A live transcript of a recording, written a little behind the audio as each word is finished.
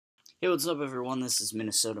Hey, what's up, everyone? This is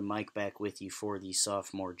Minnesota Mike back with you for the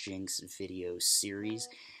Sophomore Jinx video series.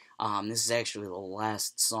 This is actually the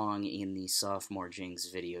last song in the Sophomore Jinx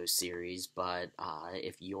video series, but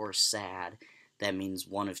if you're sad, that means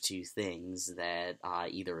one of two things, that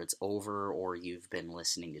either it's over or you've been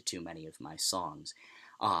listening to too many of my songs.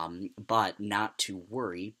 But not to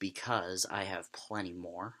worry, because I have plenty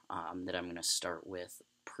more that I'm going to start with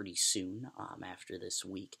pretty soon after this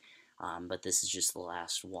week. But this is just the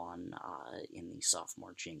last one in the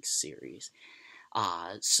Sophomore Jinx series.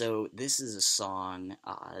 So this is a song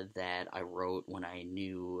that I wrote when I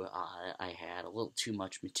knew I had a little too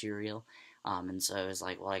much material, and so I was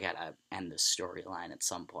like, well, I gotta end this storyline at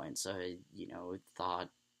some point. So I, thought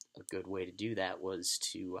a good way to do that was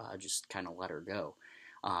to just kind of let her go.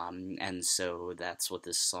 And so that's what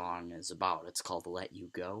this song is about. It's called Let You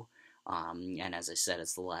Go. And as I said,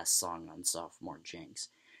 it's the last song on Sophomore Jinx.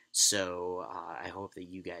 So I hope that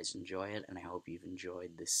you guys enjoy it, and I hope you've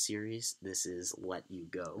enjoyed this series. This is Let You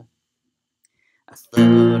Go. I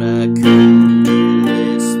thought I couldn't do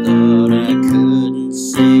this, thought I couldn't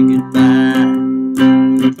say goodbye.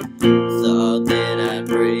 Thought that I'd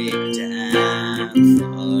break down,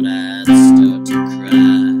 thought I'd start to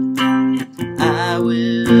cry. I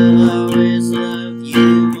will always love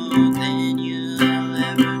you more than you'll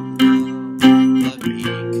ever know, but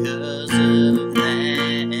because of that,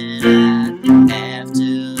 I have to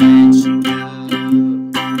let you go.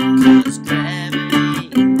 'Cause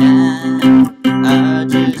gravity and I are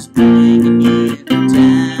just bringing you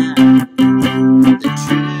down. The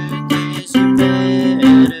truth is you're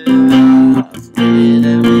better off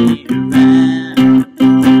without me around,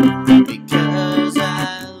 because I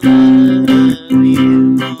love you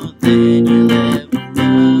more than you'll ever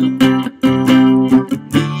know.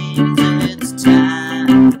 Means it's time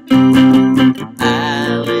I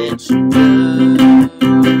let you go.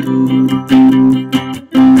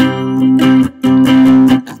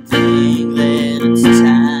 I think that it's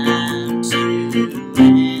time to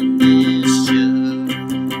end this show,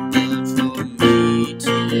 but for me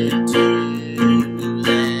to do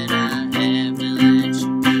that, I have to let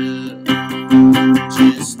you go.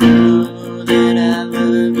 Just know that I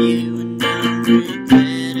love you and don't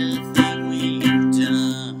regret a thing we've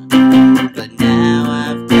done. But now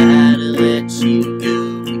I've gotta let you go,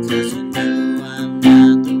 because you know I'm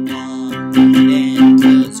not the one. And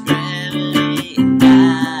 'cause gravity and I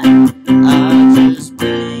are just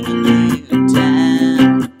bringing you down.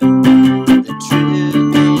 The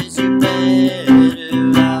truth is you're better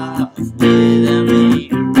off without me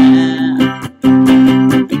around,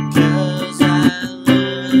 because I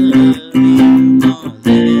love you more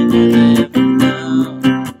than you'll ever know.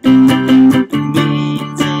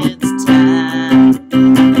 Means it's time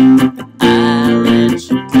I let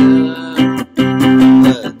you go.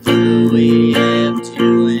 But though we have to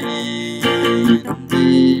end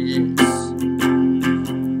this,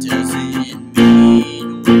 doesn't mean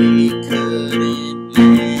we couldn't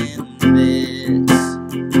mend this.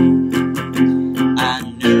 I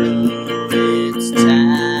know it's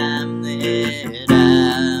time that I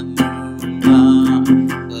move on,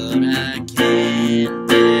 but I can't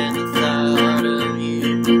bear the thought of you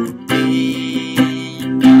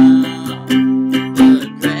being gone. But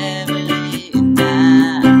gravity and I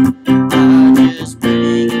are just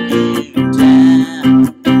bringing you down.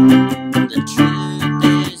 The truth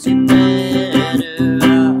is you're better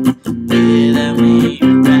off without me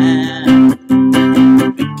around,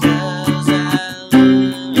 because I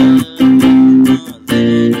love you more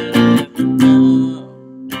than you'll ever know.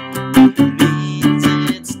 Means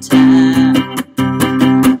it's time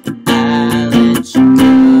I let you go,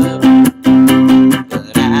 but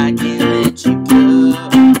I can't let you go.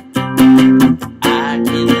 I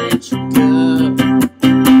can't let you go.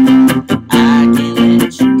 I can't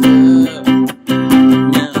let you go.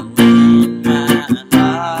 No, in my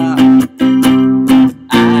heart,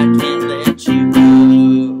 I can't let you go.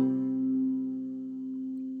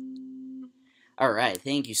 Alright,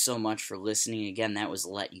 thank you so much for listening. Again, that was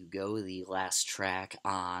Let You Go, the last track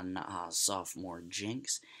on Sophomore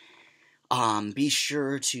Jinx. Be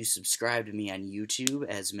sure to subscribe to me on YouTube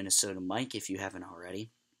as Minnesota Mike if you haven't already.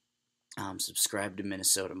 Subscribe to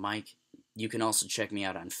Minnesota Mike. You can also check me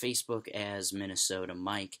out on Facebook as Minnesota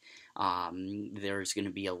Mike. There's going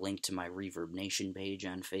to be a link to my Reverb Nation page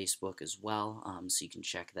on Facebook as well, so you can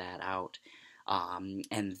check that out.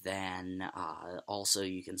 And then also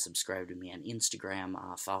you can subscribe to me on Instagram.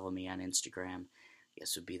 Follow me on Instagram, I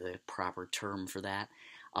guess would be the proper term for that.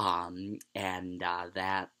 And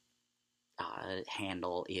that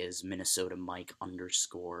handle is Minnesota Mike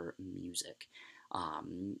 _music.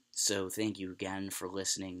 So thank you again for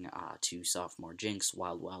listening to Sophomore Jinx,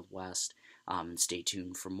 Wild Wild West. Stay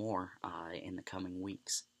tuned for more in the coming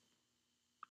weeks.